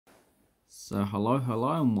So hello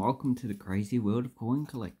and welcome to the crazy world of coin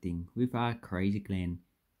collecting with our crazy Glenn.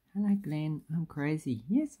 Hello Glenn, I'm crazy.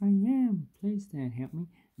 Yes I am. Please don't help me.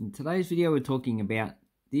 In today's video we're talking about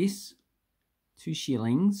this 2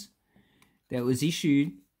 shillings that was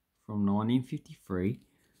issued from 1953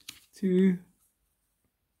 to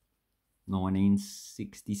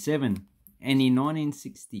 1967. And in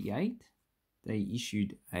 1968 they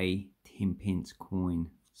issued a 10 pence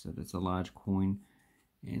coin. So that's a large coin.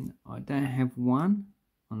 And I don't have one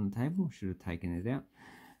on the table. Should have taken it out.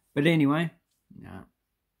 But anyway,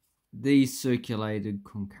 these circulated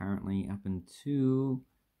concurrently up until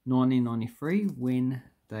 1993 when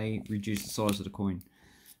they reduced the size of the coin.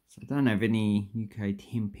 So I don't have any UK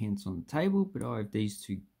 10 pence on the table, but I have these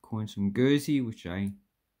 2 coins from Guernsey, which are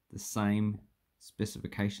the same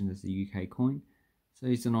specifications as the UK coin. So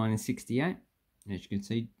these are 1968. As you can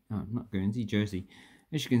see, not Guernsey, Jersey.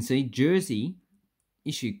 As you can see, Jersey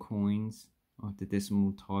issued coins of the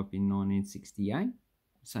decimal type in 1968,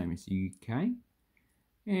 same as the UK.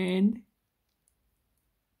 And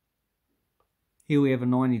here we have a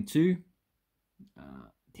 92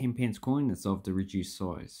 10 pence coin that's of the reduced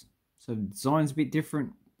size. So the design's a bit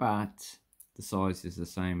different, but the size is the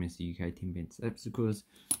same as the UK 10 pence. That's because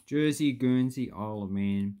Jersey, Guernsey, Isle of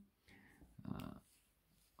Man,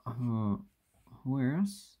 where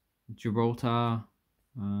else? Gibraltar,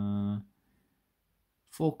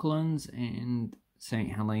 Falklands and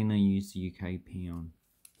St. Helena use the UK pound.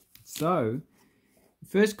 So, the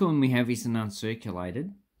first coin we have is an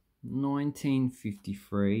uncirculated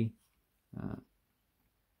 1953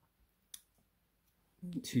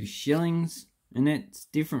 2 shillings, and it's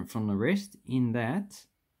different from the rest in that,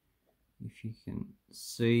 if you can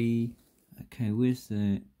see, okay, where's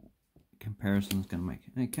the comparison is going to make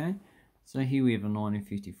it? Okay, so here we have a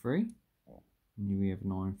 1953, and here we have a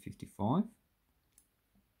 1955.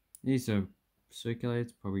 These are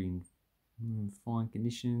circulated, probably in fine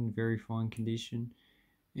condition, very fine condition.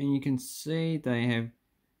 And you can see they have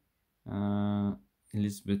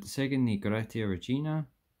Elizabeth II, Gratia Regina,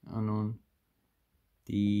 and on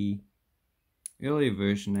the earlier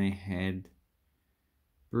version they had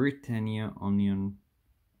Britannia Onion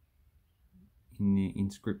in the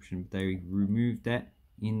inscription, but they removed that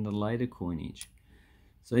in the later coinage.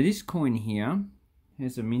 So this coin here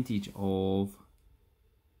has a mintage of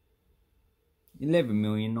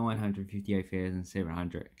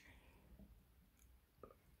 11,958,700.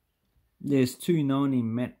 There's 2 known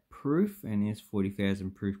in matte proof, and there's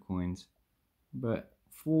 40,000 proof coins. But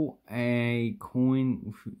for a coin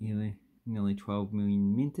with nearly 12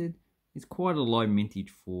 million minted, it's quite a low mintage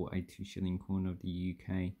for a 2 shilling coin of the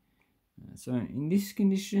UK. So in this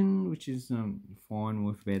condition, which is fine,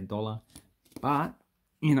 worth about $1, but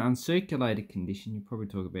in uncirculated condition, you probably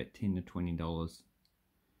talk about $10 to $20.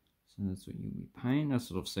 So that's what you'll be paying. That's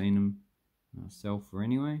what I've seen them sell for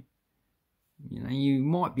anyway. You know, you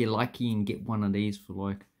might be lucky and get one of these for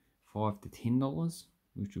like $5 to $10,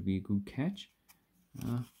 which will be a good catch.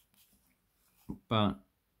 But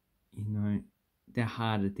you know, they're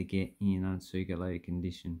harder to get in uncirculated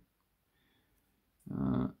condition.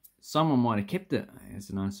 Someone might have kept it as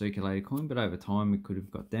an uncirculated coin, but over time it could have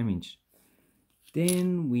got damaged.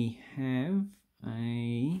 Then we have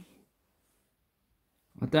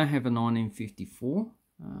I don't have a 1954,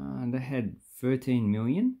 and they had 13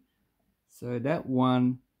 million, so that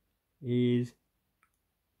one is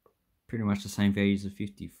pretty much the same value as the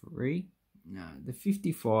 53. The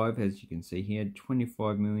 55, as you can see here,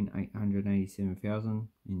 25,887,000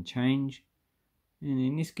 and change, and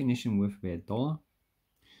in this condition worth about $1.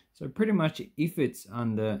 So pretty much if it's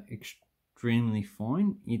under extremely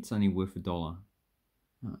fine, it's only worth $1.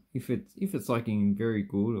 If it's like in very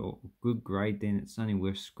good or good grade, then it's only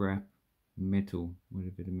worth scrap metal,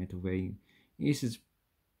 whatever the metal value. This is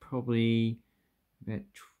probably about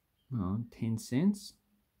 10 cents,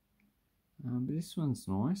 but this one's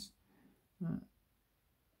nice,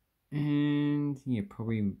 and yeah,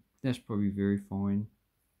 that's probably very fine.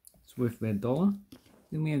 It's worth about $1.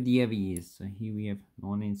 Then we have the other years. So here we have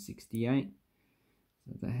 1968.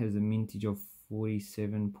 So that has a mintage of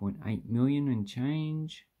 47.8 million and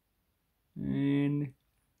change, and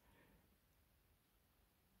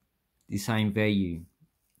the same value.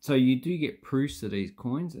 So you do get proofs of these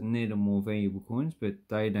coins, and they're the more valuable coins, but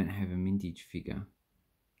they don't have a mintage figure,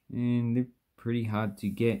 and they're pretty hard to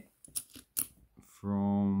get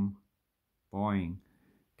from buying.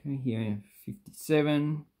 Okay, here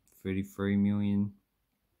 57, 33 million,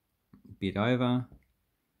 a bit over,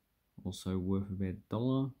 also worth about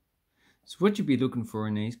 $1. So what you'd be looking for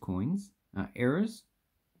in these coins are errors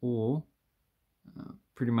or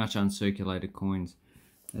pretty much uncirculated coins.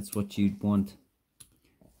 That's what you'd want.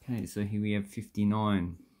 Okay, so here we have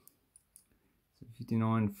 59. So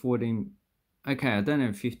 59, 14. Okay, I don't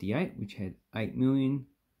have 58, which had 8 million.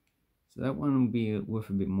 So that one will be worth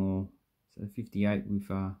a bit more. So 58 with,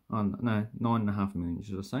 oh no, 9.5 million,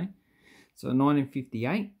 should I say. So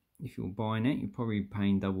 1958, if you're buying it, you're probably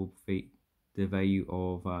paying double the value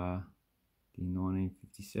of the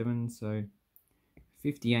 1957. So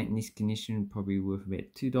 58 in this condition, probably worth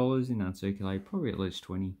about $2. In uncirculated, probably at least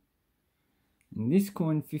 20. In this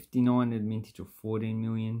coin, 59 at a mintage of 14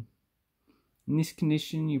 million. In this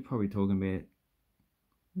condition, you're probably talking about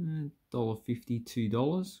 $1.50,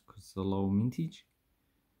 $2 because it's a lower mintage.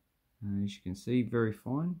 As you can see, very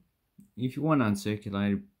fine. If you want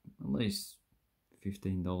uncirculated, at least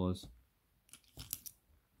 $15.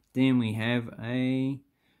 Then we have a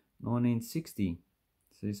 1960.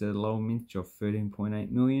 So it's a lower mintage of 13.8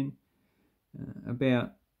 million.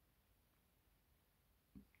 About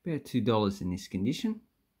 $2 in this condition.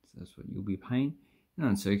 So that's what you'll be paying.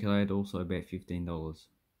 And uncirculated, also about $15.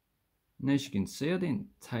 And as you can see, I didn't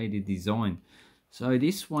tell you the design. So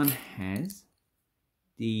this one has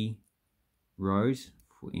the rose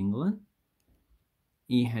for England.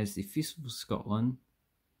 It has the thistle for Scotland.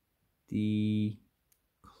 The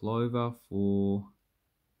clover for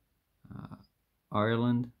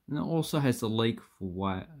Ireland. And it also has the leek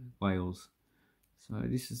for Wales. So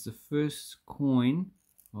this is the first coin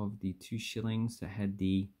of the 2 shillings that had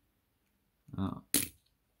the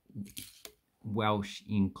Welsh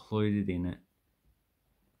included in it.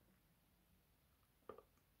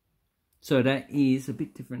 So that is a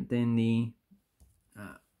bit different than the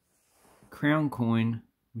crown coin,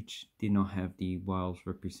 which did not have the Wales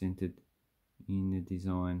represented in the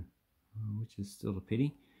design, which is still a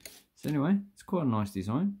pity. So anyway, it's quite a nice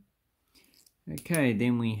design. Okay,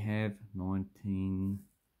 then we have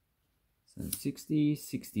 1960,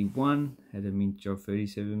 61, had a mintage of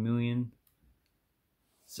 37 million.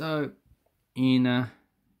 So in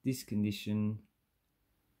this condition,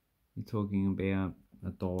 you're talking about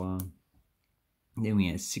 $1. Then we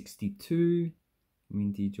have 62,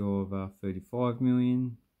 mintage of 35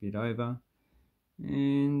 million, bit over,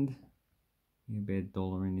 and about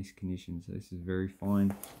 $1 in this condition. So this is very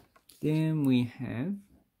fine. Then we have,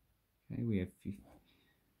 okay, we have 50.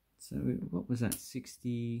 So what was that?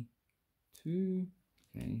 62,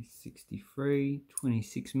 okay, 63,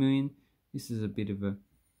 26 million. This is a bit of a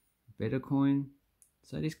better coin.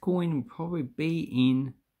 So this coin will probably be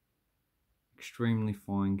in extremely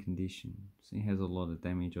fine condition. So it has a lot of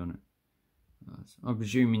damage on it. So I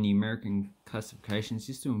presume in the American classification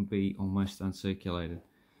system would be almost uncirculated.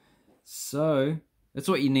 So that's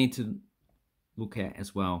what you need to look at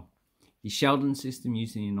as well. The Sheldon system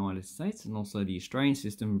used in the United States and also the Australian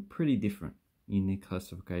system are pretty different in the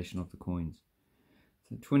classification of the coins.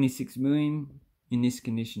 So 26 million in this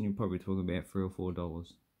condition, you're probably talking about $3 or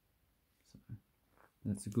 $4. So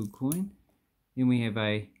that's a good coin. Then we have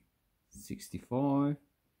a 65.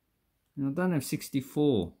 And I don't have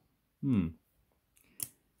 64.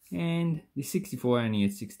 And the 64 only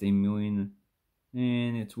had 16 million,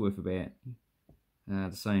 and it's worth about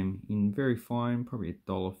the same in very fine, probably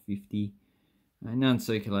 $1.50. And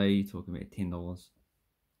uncirculated, you're talking about $10.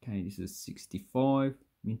 Okay, this is 65,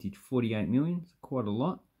 mintage 48 million, so quite a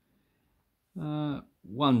lot.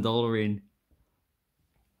 $1 in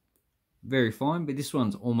very fine, but this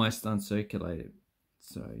one's almost uncirculated.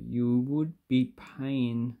 So you would be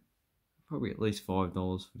paying probably at least $5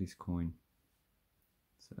 for this coin.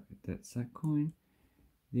 So that's that coin.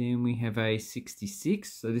 Then we have a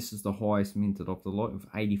 66. So this is the highest minted of the lot of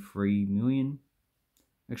 83 million.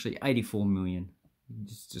 Actually 84 million.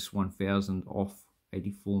 Just 1,000 off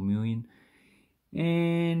 84 million.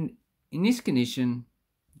 And in this condition,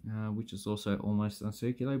 which is also almost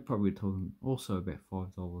uncirculated, probably talking also about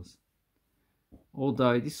 $5.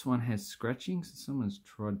 Although this one has scratchings, so someone's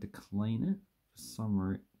tried to clean it for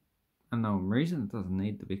some unknown reason. It doesn't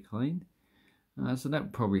need to be cleaned. So that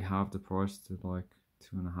would probably halve the price to like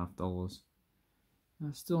 $2.50.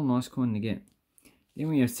 Still a nice coin to get. Then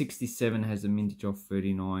we have 67, has a mintage of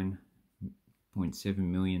 39.7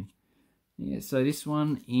 million. Yeah, so this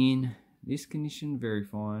one in this condition, very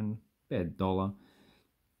fine, about $1.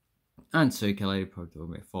 Uncirculated,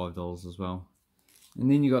 probably about $5 as well. And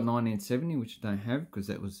then you got 1970, which I don't have because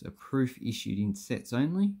that was a proof issued in sets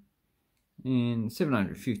only. And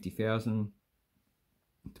 750,000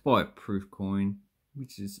 to buy a proof coin,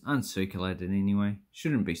 which is uncirculated anyway.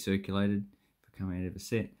 Shouldn't be circulated if it come out of a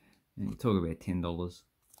set. And you talk about $10.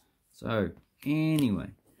 So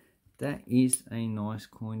anyway, that is a nice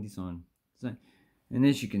coin design. So, and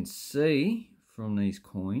as you can see from these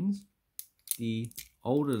coins, the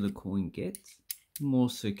older the coin gets, the more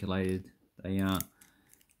circulated they are.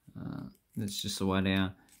 That's just the way they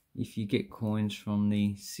are. If you get coins from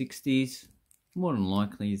the 60s, more than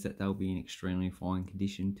likely is that they'll be in extremely fine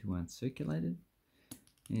condition to uncirculated.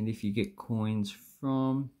 And if you get coins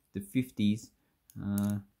from the 50s,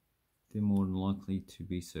 they're more than likely to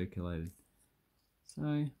be circulated.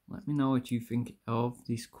 So let me know what you think of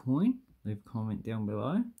this coin. Leave a comment down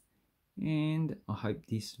below. And I hope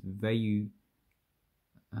this value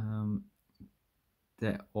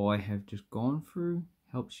that I have just gone through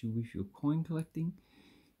helps you with your coin collecting.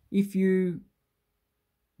 If you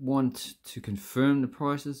want to confirm the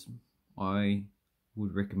prices, I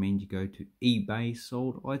would recommend you go to eBay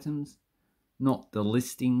sold items, not the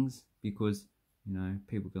listings, because you know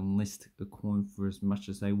people can list a coin for as much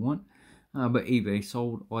as they want, but eBay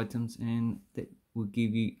sold items, and that will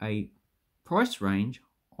give you a price range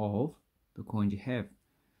of the coins you have.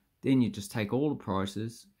 Then you just take all the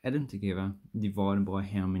prices, add them together, divided by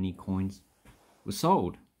how many coins were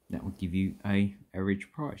sold. That will give you a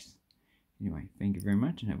average price. Anyway, thank you very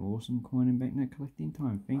much and have an awesome coin and banknote collecting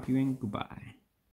time. Thank you and goodbye.